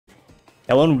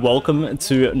Hello and welcome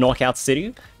to Knockout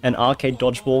City, an arcade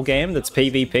dodgeball game that's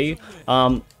PvP.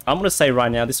 I'm gonna say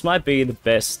right now, this might be the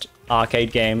best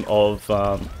arcade game of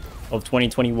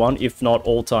 2021, if not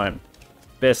all time.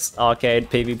 Best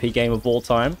arcade PvP game of all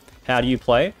time. How do you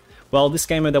play? Well, this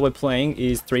game that we're playing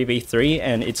is 3v3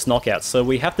 and it's knockout, so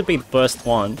we have to be the first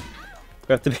one.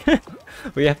 We have to be,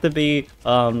 we have to be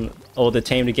or the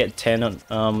team to get 10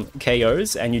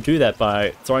 KOs, and you do that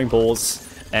by throwing balls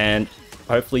and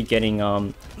hopefully getting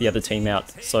the other team out.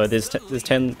 So there's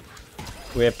 10.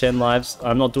 We have 10 lives.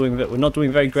 We're not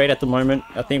doing very great at the moment.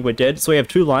 I think we're dead. So we have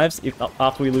 2 lives. If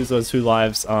after we lose those 2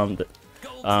 lives, then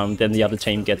the other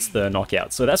team gets the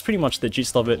knockout. So that's pretty much the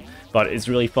gist of it. But it's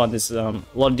really fun. There's a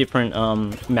lot of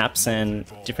different maps and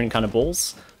different kind of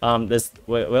balls.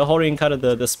 We're holding kind of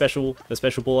the special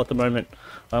ball at the moment.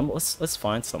 Let's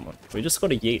find someone. We just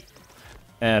got to yeet.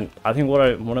 And I think what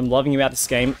I'm loving about this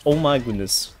game, oh my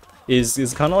goodness,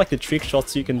 is kind of like the trick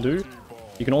shots you can do.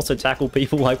 You can also tackle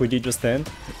people like we did just then.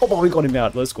 Oh, we got him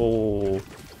out. Let's go.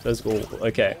 Let's go.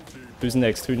 Okay. Who's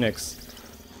next? Who next?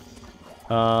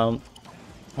 What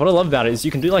I love about it is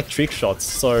you can do like trick shots.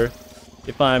 So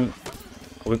if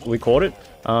we caught it.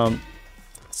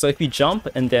 So if you jump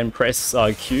and then press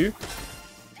Q, you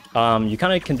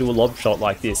kind of can do a lob shot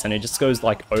like this, and it just goes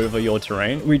like over your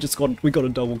terrain. We got a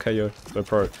double KO. We're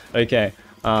pro. Okay.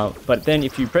 But then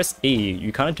if you press E,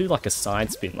 you kind of do like a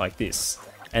side spin like this.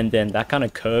 And then that kind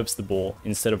of curves the ball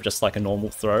instead of just like a normal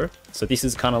throw. So this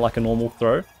is kind of like a normal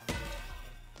throw.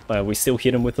 We still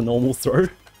hit him with a normal throw.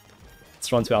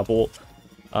 Let's run to our ball.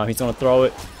 He's gonna throw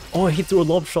it. Oh, he threw a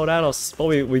lob shot at us. But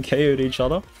we KO'd each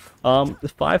other.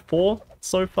 The 5-4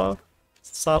 so far.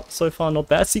 So far not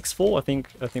bad. 6-4.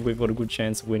 I think we've got a good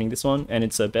chance of winning this one. And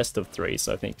it's a best of 3.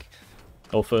 So I think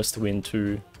our first to win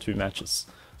two matches.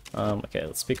 Okay,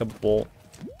 let's pick up a ball.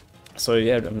 So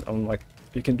yeah, I'm like,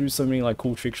 you can do so many like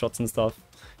cool trick shots and stuff.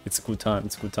 It's a good time.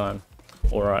 It's a good time.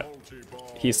 All right,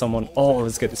 here's someone. Oh,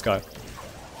 let's get this guy.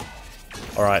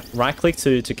 All right, right click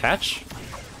to catch.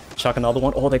 Chuck another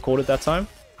one. Oh, they caught it that time.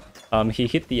 He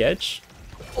hit the edge.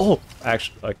 Oh,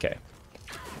 actually, okay.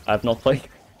 I have not played.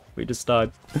 We just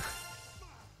died.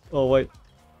 Oh wait,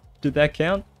 did that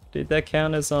count? Did that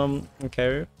count as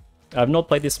okay? I've not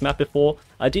played this map before.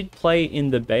 I did play in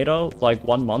the beta like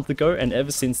 1 month ago, and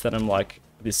ever since then I'm like,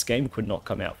 this game could not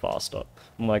come out faster.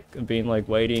 I'm like, I've been like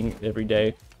waiting every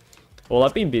day. Well,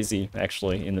 I've been busy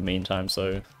actually in the meantime,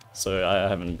 so I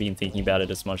haven't been thinking about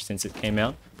it as much since it came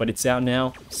out. But it's out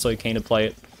now, so keen to play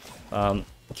it.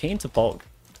 Keen to pog.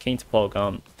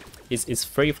 It's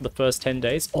free for the first 10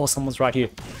 days. Oh, someone's right here.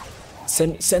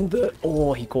 Send the.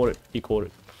 Oh, he caught it. He caught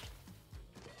it.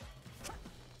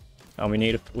 We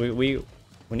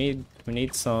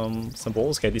need some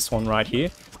balls. Okay, this one right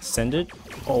here. Send it.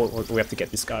 Oh, we have to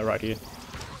get this guy right here.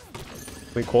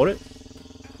 We caught it.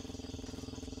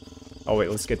 Oh wait,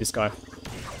 let's get this guy.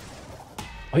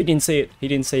 Oh, he didn't see it. He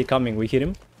didn't see it coming. We hit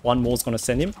him. One more's gonna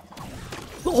send him.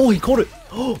 Oh, he caught it.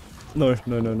 Oh no.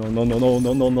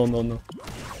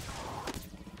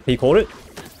 He caught it.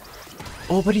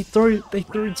 Oh, but they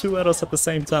threw 2 at us at the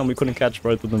same time. We couldn't catch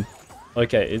both of them.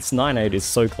 Okay, it's 9-8. It's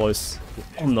so close.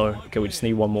 Oh no. Okay, we just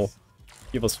need one more.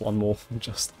 Give us one more.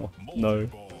 Just one. No.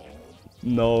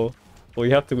 No. Well, we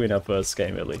have to win our first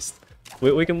game at least.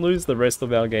 We can lose the rest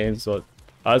of our games, but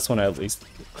I just want to at least...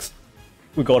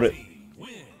 We got it.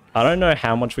 I don't know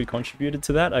how much we contributed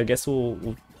to that. I guess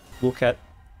we'll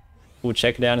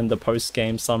check down in the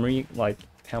post-game summary, like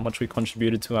how much we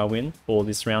contributed to our win, or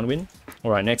this round win.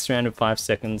 Alright, next round in 5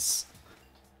 seconds.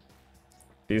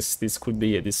 This could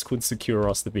be it. This could secure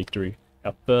us the victory.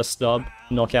 Our first dub,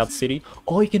 Knockout City.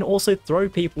 Oh, you can also throw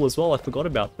people as well. I forgot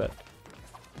about that.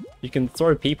 You can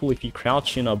throw people if you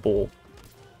crouch in a ball.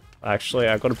 Actually,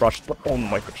 I got a brush. Oh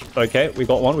my gosh. Okay, we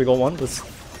got one.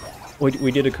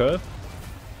 We did a curve.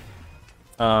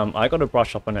 I got a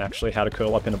brush up on actually how to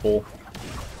curl up in a ball.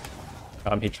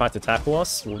 He tried to tackle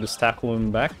us. We'll just tackle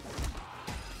him back.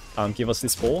 Give us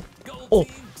this ball. Oh!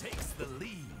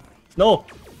 No!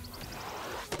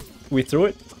 We threw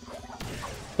it.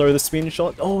 Throw the spin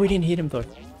shot. Oh, we didn't hit him though.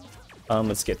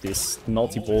 Let's get this. The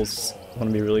multi-ball's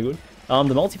gonna be really good. The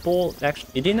multi-ball,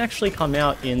 actually, it didn't actually come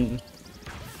out in...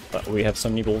 But we have so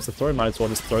many balls to throw, might as well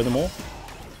just throw them all.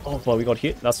 Oh, well, we got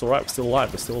hit. That's alright, we're still alive,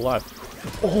 we're still alive.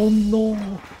 Oh no!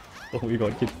 Oh, we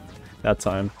got hit that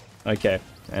time. Okay,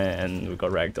 and we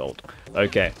got ragdolled.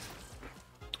 Okay.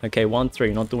 Okay,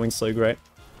 1-3, not doing so great.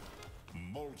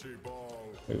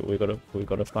 We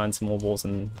gotta find some more balls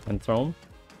and throw them.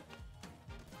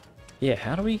 Yeah,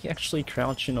 how do we actually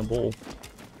crouch in a ball?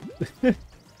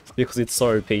 Because it's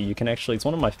so OP, you can actually, it's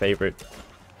one of my favorite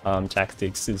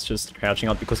tactics is just crouching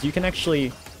up, because you can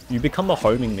actually, you become a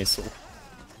homing missile.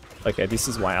 Okay, this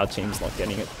is why our team's not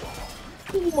getting it.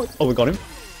 Oh, we got him.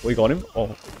 We got him.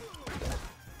 Oh.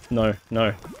 No,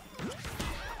 no.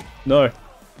 No.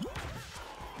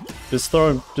 Just throw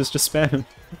him. Just spam him.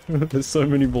 There's so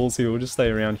many balls here. We'll just stay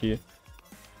around here.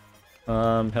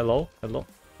 Hello? Hello?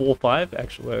 4-5.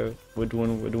 Actually, we're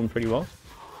doing pretty well.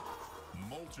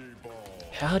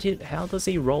 How does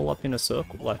he roll up in a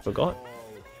circle? I forgot.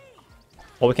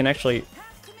 Oh, we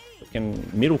can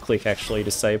middle click actually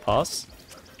to say pass.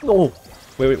 Oh,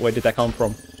 where did that come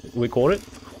from? We caught it.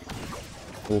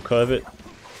 We'll curve it.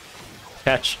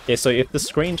 Catch. Yeah, so if the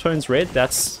screen turns red,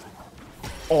 that's...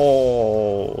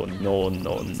 Oh, no,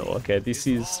 no, no. Okay, this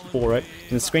is 4-8. When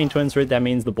the screen turns red, that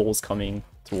means the ball's coming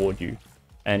toward you.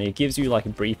 And it gives you like a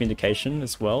brief indication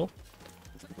as well.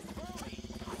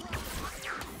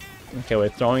 Okay, we're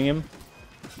throwing him.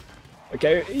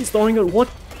 Okay, he's throwing it. What?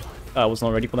 I was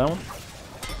not ready for that one.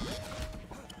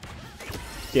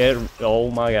 Yeah,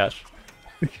 oh my gosh.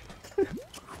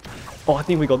 Oh, I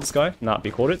think we got this guy. Nah,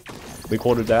 we caught it. We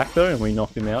caught it back though, and we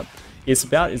knocked him out. It's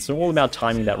all about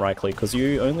timing that right click, because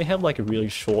you only have like a really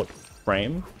short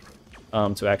frame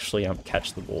to actually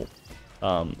catch the ball.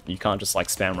 You can't just like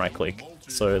spam right click.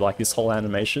 So like this whole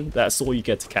animation, that's all you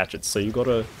get to catch it. So you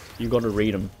gotta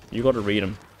read them. You gotta read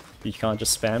them. You can't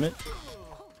just spam it.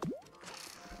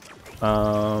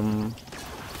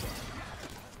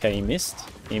 Okay, he missed.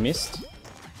 He missed.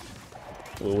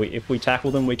 Well, if we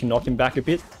tackle them, we can knock him back a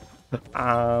bit.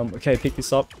 Okay, pick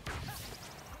this up.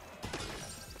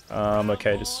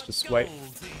 Okay, just wait.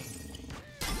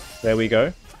 There we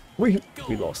go. We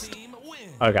lost.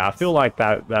 Okay, I feel like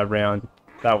that round,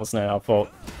 that wasn't our fault.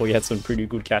 We had some pretty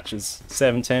good catches.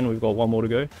 7-10, we've got one more to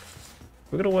go.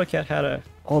 We're gonna work out how to...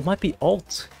 Oh, it might be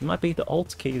alt. It might be the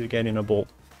alt key to get in a ball.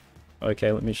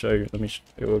 Okay, let me show you.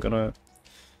 We're gonna...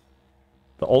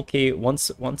 The alt key,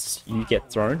 once you get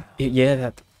thrown...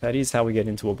 Yeah, that is how we get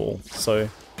into a ball. So,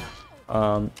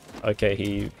 okay,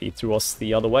 he threw us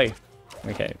the other way.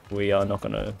 Okay, we are not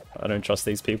gonna... I don't trust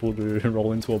these people to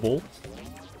roll into a ball.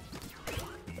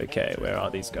 Okay, where are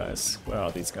these guys? Where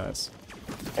are these guys?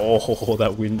 Oh,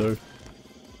 that window.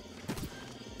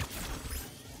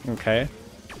 Okay.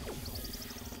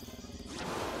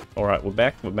 Alright, we're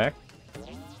back, we're back.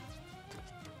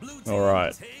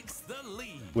 Alright.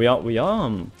 We are,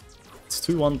 it's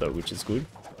 2-1 though, which is good.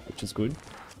 Which is good.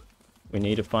 We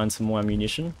need to find some more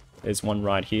ammunition. There's one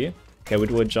right here. Okay, we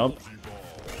do a jump.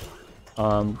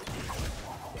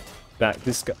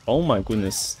 This guy, oh my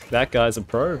goodness, that guy's a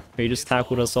pro. He just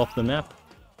tackled us off the map.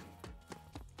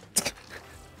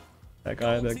 that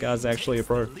guy's actually a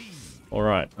pro.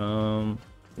 Alright,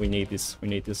 we need this,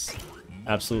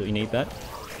 absolutely need that.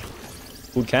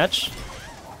 Good catch.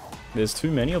 There's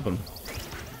too many of them.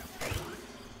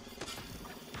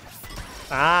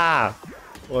 Ah!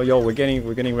 Well, yo, we're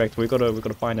getting wrecked. We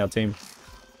gotta find our team.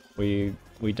 We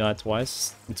died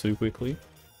twice too quickly.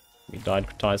 We died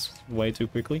twice way too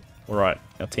quickly. Alright,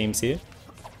 our team's here.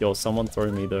 Yo, someone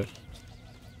throw me though.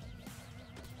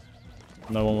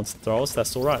 No one wants to throw us,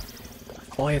 that's alright.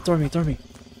 Oh yeah, throw me.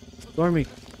 Throw me.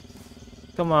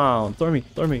 Come on, throw me.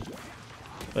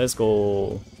 Let's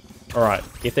go. Alright,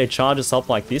 if they charge us up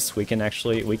like this, we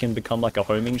can become like a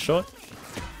homing shot.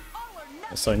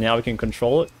 So now we can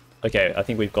control it. Okay, I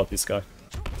think we've got this guy.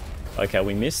 Okay,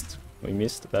 we missed.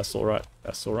 That's alright.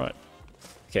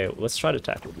 Okay, let's try to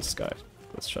tackle this guy.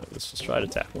 Let's just try to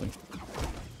tackle him.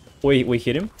 We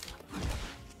hit him.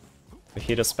 We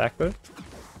hit us back though.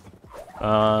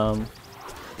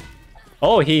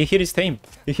 Oh, he hit his team.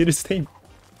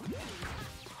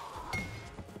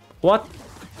 What?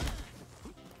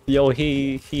 Yo,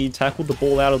 he tackled the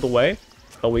ball out of the way.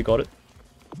 Oh, we got it.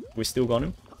 We still got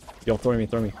him. Yo, throw me.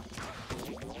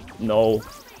 No.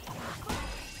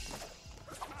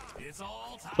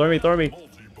 Throw me.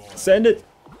 Send it.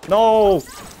 No.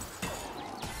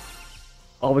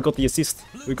 Oh, we got the assist.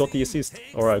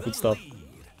 Alright, good stuff.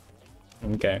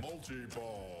 Okay.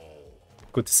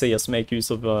 Good to see us make use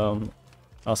of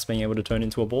us being able to turn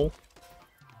into a ball.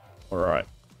 Alright.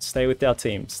 Stay with our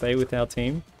team.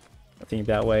 I think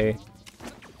that way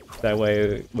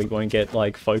we won't get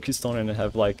like focused on and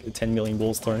have like 10 million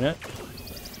balls thrown at.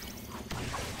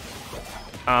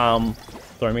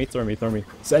 Throw me.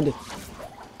 Send it.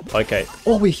 Okay.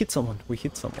 Oh, we hit someone.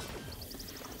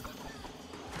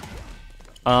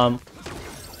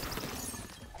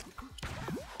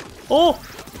 Oh!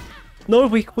 No,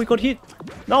 we got hit.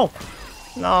 No.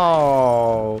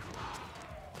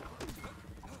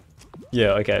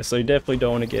 Yeah, okay, so you definitely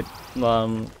don't want to get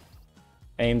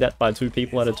aimed at by two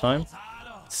people at a time.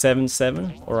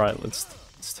 7-7. Alright,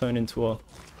 Let's turn into a...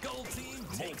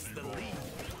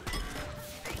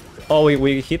 Oh,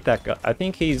 we hit that guy. I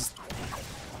think he's...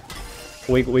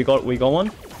 We got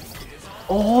one?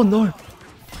 Oh, no!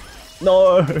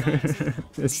 No!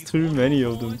 There's too many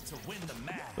of them.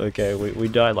 Okay, we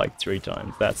died like 3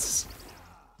 times. That's...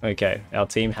 Okay, our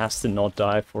team has to not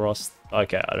die for us.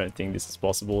 Okay, I don't think this is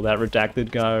possible. That redacted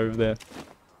guy over there.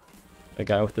 The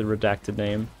guy with the redacted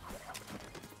name.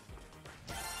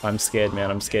 I'm scared, man.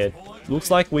 I'm scared.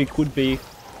 Looks like we could be...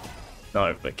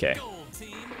 No, okay.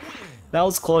 That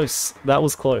was close. That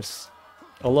was close.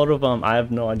 A lot of, I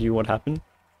have no idea what happened.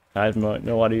 I have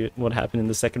no idea what happened in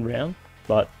the second round.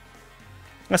 But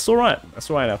that's alright. That's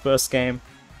alright. Our first game.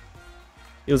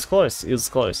 It was close. It was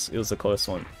close. It was a close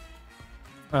one.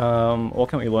 What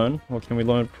can we learn? What can we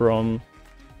learn from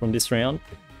this round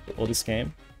or this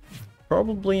game?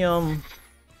 Probably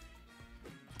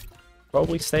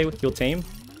stay with your team,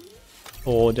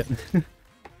 or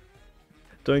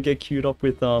don't get queued up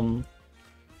with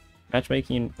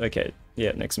matchmaking. Okay,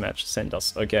 yeah, next match, send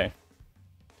us. Okay.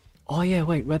 Oh yeah,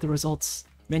 wait, where are the results?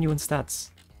 Menu and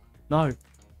stats. No,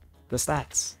 the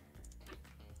stats.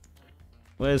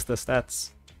 Where's the stats?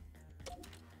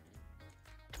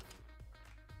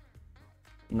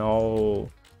 No.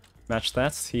 Match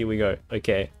stats, here we go.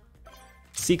 Okay.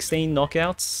 16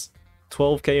 knockouts,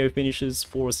 12 KO finishes,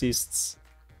 4 assists.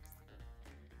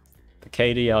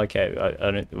 KDR, okay,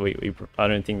 I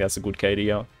don't think that's a good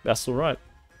KDR. That's alright.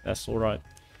 That's alright.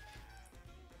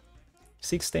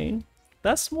 16?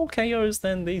 That's more KOs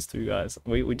than these two guys.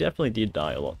 We definitely did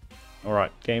die a lot.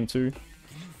 Alright, game 2.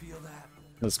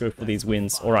 Let's go for these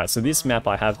wins. Alright, so this map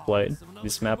I have played.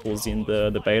 This map was in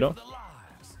the beta.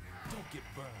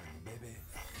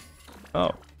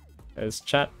 Oh, there's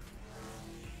chat.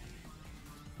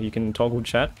 You can toggle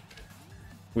chat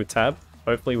with tab.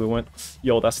 Hopefully we won't...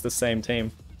 Yo, that's the same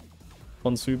team.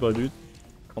 Konsubo, dude.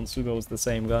 Konsubo was the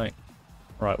same guy.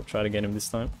 Alright, we'll try to get him this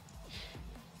time.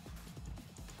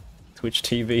 Twitch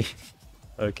TV.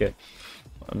 Okay.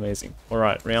 Amazing.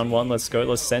 Alright, round 1, let's go.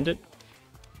 Let's send it.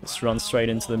 Let's run straight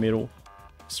into the middle.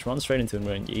 Just run straight into the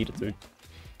middle and eat it, dude.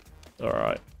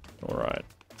 Alright. Alright.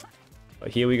 Oh,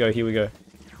 here we go, here we go.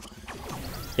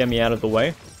 Get me out of the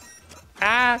way.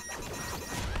 Ah!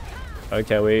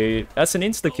 Okay, that's an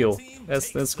insta kill.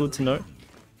 That's good to know.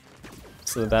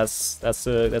 So that's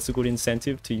a good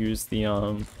incentive to use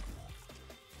the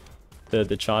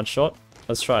charge shot.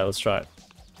 Let's try it.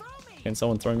 Can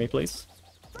someone throw me, please?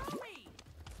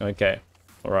 Okay.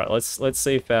 All right. Let's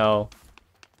see if our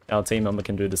team member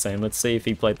can do the same. Let's see if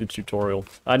he played the tutorial.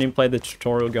 I didn't play the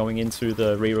tutorial going into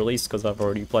the re-release because I've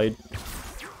already played.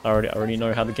 I already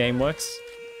know how the game works.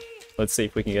 Let's see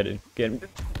if we can get it.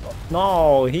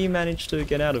 No, he managed to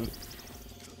get out of it.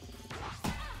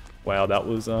 Wow, that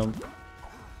was Oh,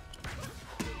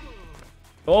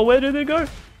 where did it go?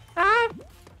 Ah!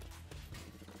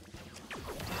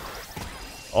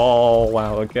 Oh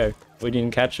wow, okay. We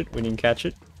didn't catch it.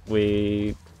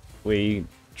 We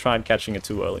tried catching it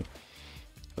too early.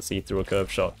 Let's see, he threw a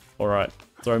curve shot. Alright.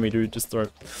 Throw me, dude, just throw.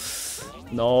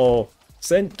 No.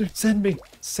 Dude, send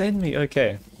me.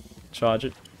 Okay. Charge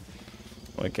it.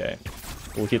 Okay.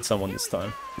 We'll hit someone this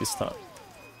time.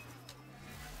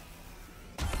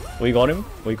 We got him.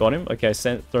 Okay,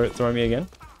 throw me again.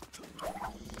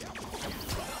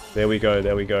 There we go.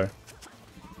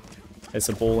 There's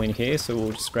a ball in here, so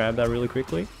we'll just grab that really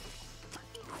quickly.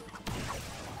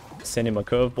 Send him a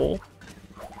curveball.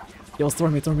 Yo, throw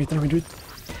me, dude.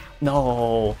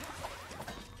 No.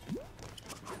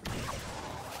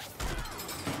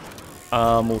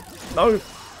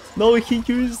 No, he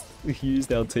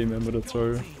used our team member to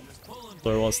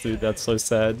throw us, dude. That's so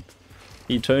sad.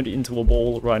 He turned it into a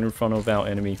ball right in front of our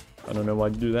enemy. I don't know why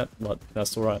you do that, but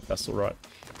that's alright.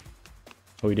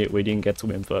 We didn't get to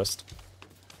him first.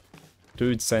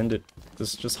 Dude, send it.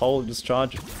 Just hold, just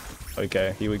charge it.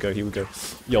 Okay, here we go.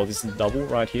 Yo, this is a double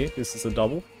right here. This is a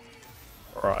double.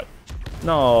 Alright.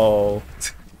 No.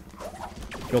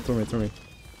 Yo, throw me.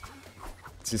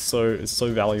 This is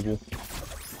so valuable.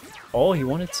 Oh, he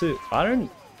wanted to...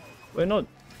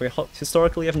 We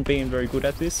historically haven't been very good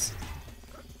at this.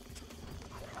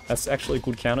 That's actually a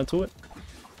good counter to it.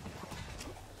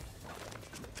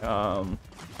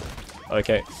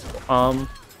 Okay.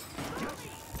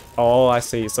 Oh, I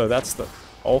see. So that's the...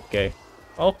 Okay.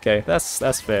 Okay,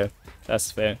 that's fair.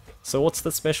 So what's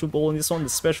the special ball in this one? The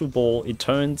special ball, it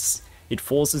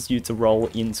forces you to roll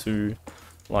into,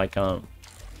 like,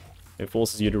 it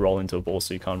forces you to roll into a ball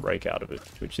so you can't break out of it,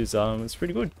 which is, it's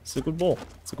pretty good. It's a good ball.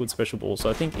 It's a good special ball. So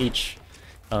I think each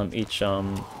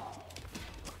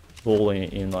ball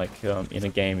in a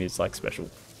game is, like, special.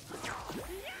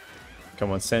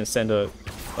 Come on, send a...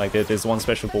 Like, there's one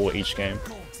special ball each game.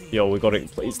 Yo, we got it.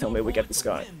 Please tell me we get this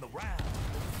guy.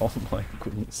 Oh my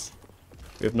goodness.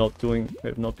 We have not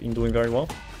been doing very well.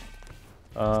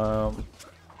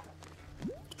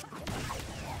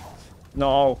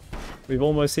 No! We've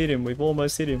almost hit him, we've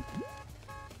almost hit him.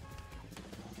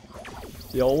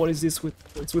 Yo, what is this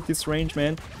what's with this range,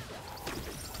 man?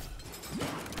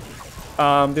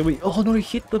 Then we... Oh no, he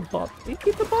hit the bus. He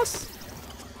hit the bus!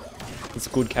 It's a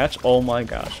good catch. Oh my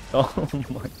gosh. Oh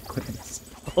my goodness.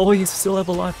 Oh, he's still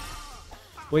alive.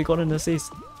 We got an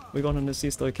assist. We got an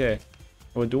assist, okay.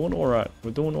 We're doing alright.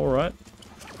 We're doing alright.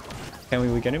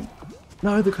 Can we get him?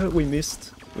 No, the coat we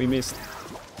missed. We missed.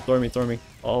 Throw me, throw me.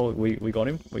 Oh, we got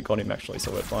him. We got him actually,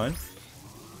 so we're fine.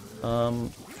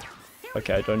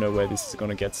 Okay, I don't know where this is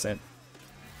gonna get sent.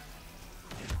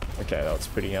 Okay, that was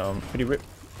pretty rip.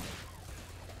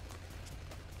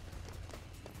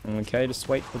 Okay, just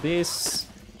wait for this.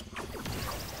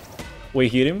 We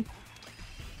hit him.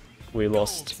 We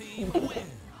lost.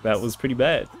 That was pretty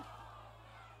bad.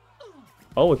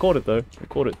 Oh, we caught it though. We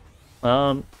caught it.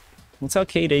 What's our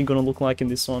KD gonna look like in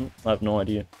this one? I have no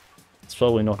idea. It's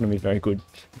probably not gonna be very good.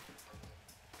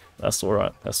 That's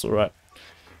alright. That's alright.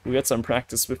 We'll get some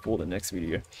practice before the next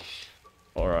video.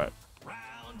 Alright.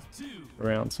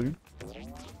 Round 2.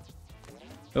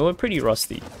 Well, we're pretty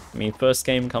rusty. I mean, first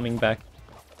game coming back.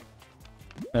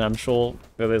 And I'm sure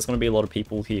that there's going to be a lot of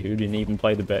people here who didn't even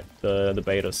play the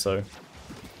beta, so...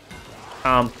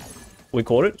 we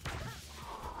caught it.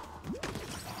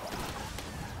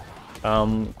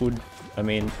 Good. I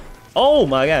mean... Oh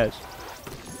my gosh!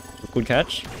 Good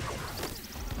catch.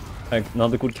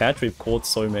 Another good catch. We've caught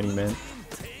so many, man.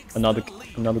 Another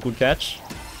good catch.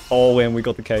 Oh, and we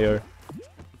got the KO.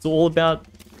 It's all about...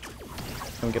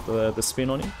 Can we get the spin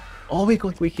on him? Oh, we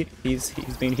hit. He's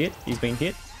been hit. He's been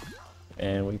hit.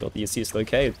 And we got the assist.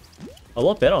 Okay, a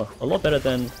lot better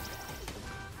than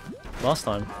last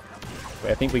time.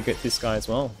 Wait, I think we get this guy as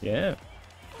well. Yeah,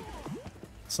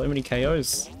 so many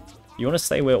KOs. You want to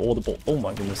stay where all the ball... Oh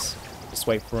my goodness, just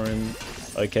wait for him.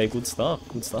 Okay, good stuff,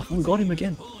 good stuff. Oh, we got him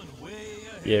again.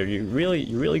 Yeah, you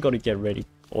really got to get ready,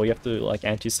 or you have to like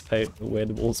anticipate where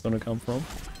the ball's gonna come from.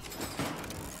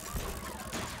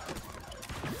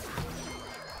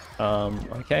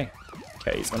 Okay,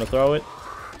 he's gonna throw it.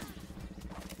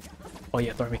 Oh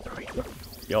yeah, throw me.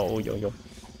 Yo.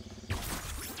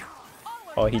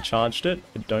 Oh, he charged it.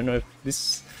 I don't know if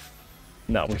this...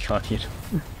 No, we can't hit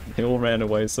him. They all ran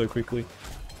away so quickly.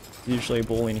 Usually a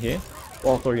ball in here.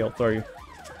 Oh, I'll throw you.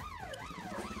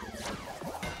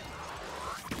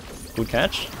 Good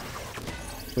catch.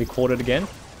 We caught it again.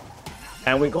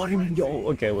 And we got him. Yo,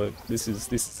 okay, well, this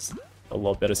is a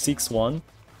lot better. 6-1.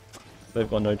 They've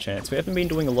got no chance. We haven't been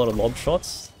doing a lot of lob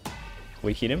shots.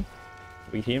 We hit him.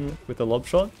 We hit him with a lob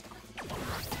shot.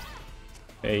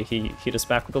 Okay, he hit us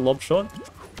back with a lob shot.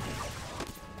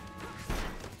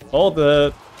 Oh,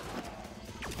 the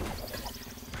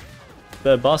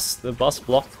bus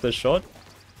blocked the shot.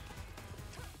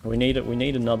 We need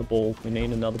another ball. We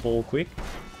need another ball quick.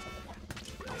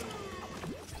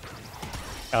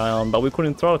 But we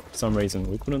couldn't throw it for some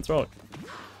reason. We couldn't throw it.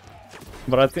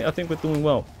 But I think we're doing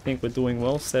well.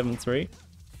 7-3.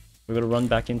 We've got to run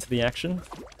back into the action.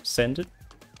 Send it.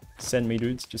 Send me,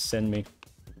 dudes. Just send me.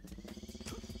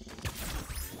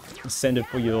 Send it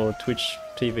for your Twitch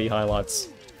TV highlights.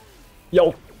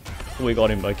 Yo! We got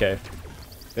him. Okay.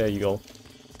 There you go.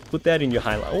 Put that in your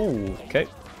highlight. Oh, okay.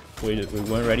 We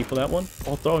weren't ready for that one.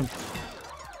 Oh, throw him.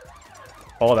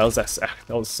 Oh, that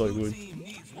was so good.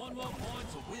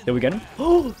 Did we get him?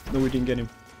 Oh! No, we didn't get him.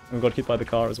 We got hit by the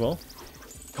car as well.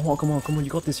 Come on. You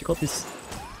got this.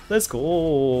 Let's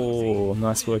go.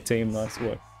 Nice work, team. Nice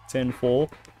work. 10-4.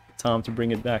 Time to bring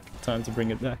it back.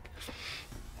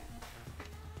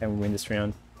 And we win this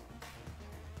round.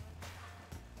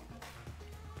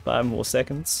 5 more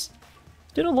seconds.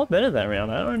 Did a lot better that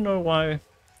round. I don't know why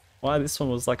this one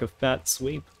was like a fat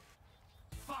sweep.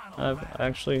 I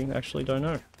actually don't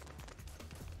know.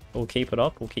 We'll keep it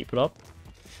up.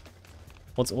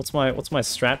 What's my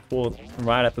strat for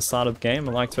right at the start of the game?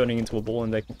 I like turning into a ball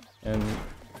and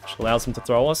which allows them to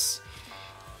throw us.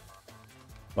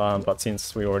 But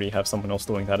since we already have someone else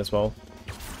doing that as well.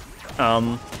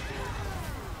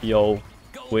 Yo,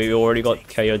 we already got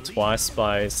KO'd twice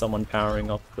by someone powering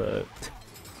up the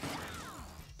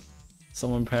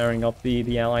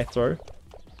ally throw.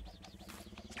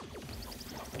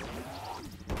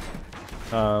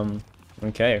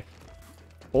 Okay.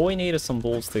 All we need is some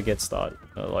balls to get started,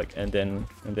 and then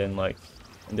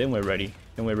we're ready.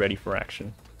 Then we're ready for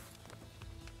action.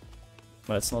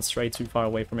 Let's not stray too far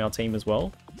away from our team as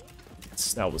well.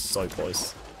 That was so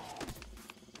close.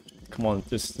 Come on,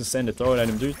 just send it, throw it at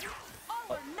him, dude.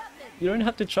 You don't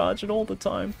have to charge it all the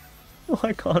time.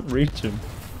 I can't reach him.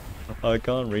 I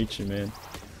can't reach him, man.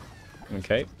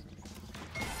 Okay.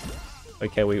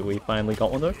 Okay, we finally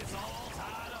got one though.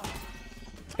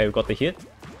 Okay, we got the hit.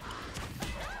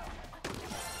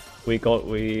 We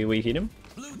hit him.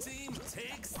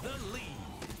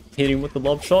 Hit him with the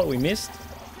lob shot, we missed.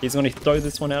 He's gonna throw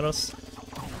this one at us.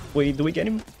 Do we get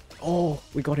him? Oh,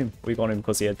 we got him. We got him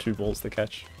because he had 2 balls to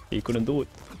catch. He couldn't do it.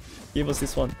 Give us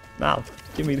this one. Now,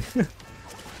 give me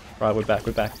Right, we're back,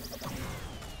 we're back.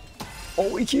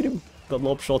 Oh, we hit him. The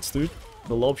lob shots, dude.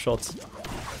 The lob shots.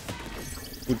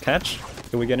 Good catch.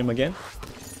 Can we get him again?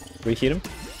 We hit him.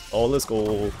 Oh, let's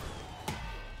go.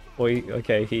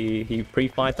 Okay, he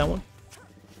pre-fight that one.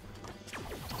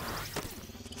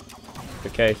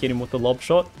 Okay, hit him with the lob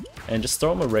shot. And just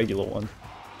throw him a regular one.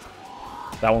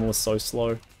 That one was so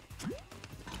slow.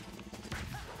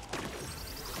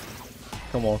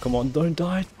 Come on, don't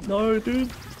die. No,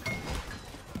 dude.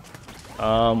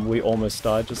 We almost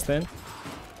died just then.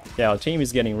 Yeah, our team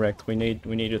is getting wrecked. We need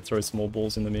to throw some more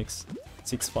balls in the mix.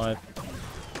 6-5.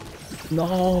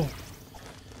 No.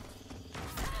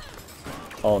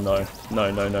 Oh no.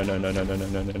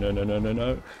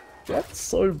 No. That's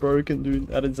so broken, dude.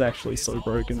 That is actually so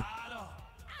broken.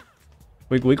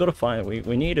 We gotta find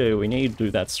we need to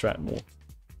do that strat more.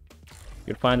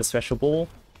 You gotta find a special ball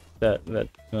that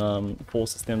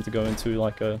forces them to go into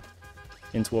like a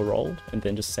roll and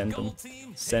then just send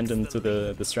them to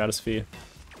the stratosphere.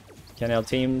 Can our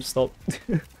team stop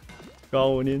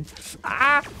going in?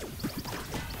 Ah!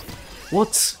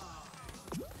 What?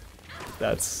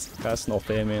 That's not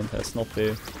fair, man. That's not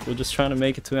fair. We're just trying to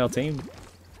make it to our team.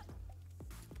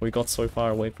 We got so far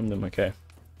away from them. Okay.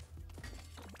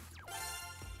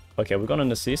 Okay, we got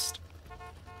an assist.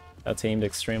 Our team's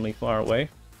extremely far away.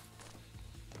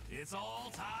 It's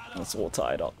all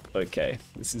tied up. Okay,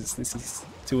 this is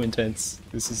too intense.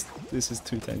 This is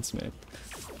too tense, man.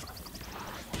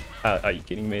 Are you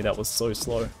kidding me? That was so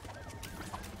slow.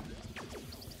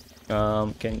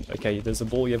 Okay, there's a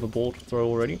ball. You have a ball to throw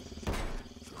already?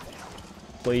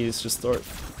 Please just throw it.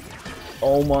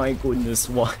 Oh my goodness,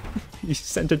 what? You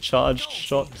sent a charged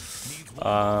shot.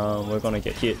 We're gonna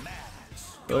get hit.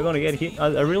 We're gonna get hit.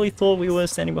 I really thought we were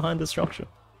standing behind the structure.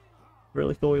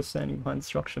 Really thought we were standing behind the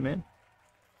structure, man.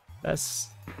 That's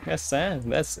sad.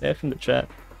 That's F in the chat.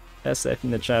 That's F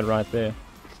in the chat right there.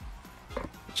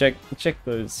 Check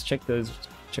those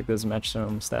match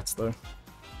stats though.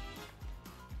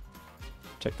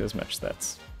 Check those match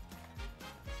stats.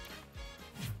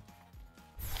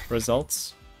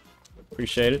 Results.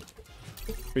 Appreciate it.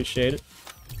 Appreciate it.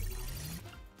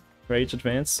 Rage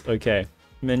advance. Okay.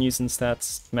 Menus and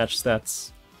stats. Match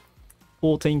stats.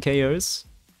 14 KOs.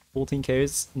 14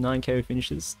 KOs. 9 KO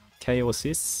finishes. KO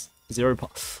assists. 0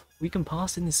 pass. We can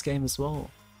pass in this game as well.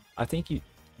 I think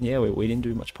yeah, we didn't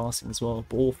do much passing as well.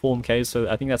 Ball form KO, so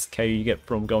I think that's the KO you get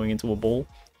from going into a ball.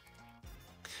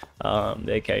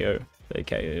 Their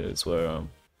KOs were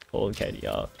or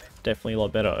KDR. Definitely a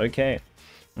lot better. Okay.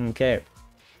 Okay.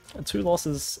 Two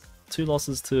losses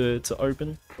to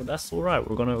open, but that's alright.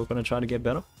 We're gonna try to get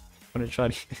better. We're gonna try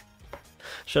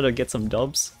to get some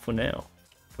dubs for now.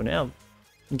 For now,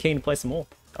 I'm keen to play some more.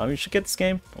 You should get this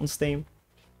game on Steam.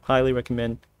 Highly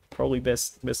recommend. Probably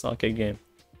best arcade game.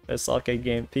 Best arcade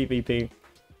game, PvP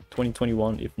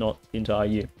 2021, if not the entire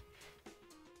year.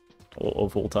 Or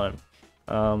of all time.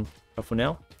 But for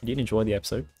now, if you did enjoy the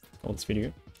episode or this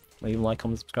video, leave a like,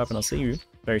 comment, subscribe, and I'll see you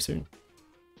very soon.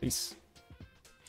 Peace.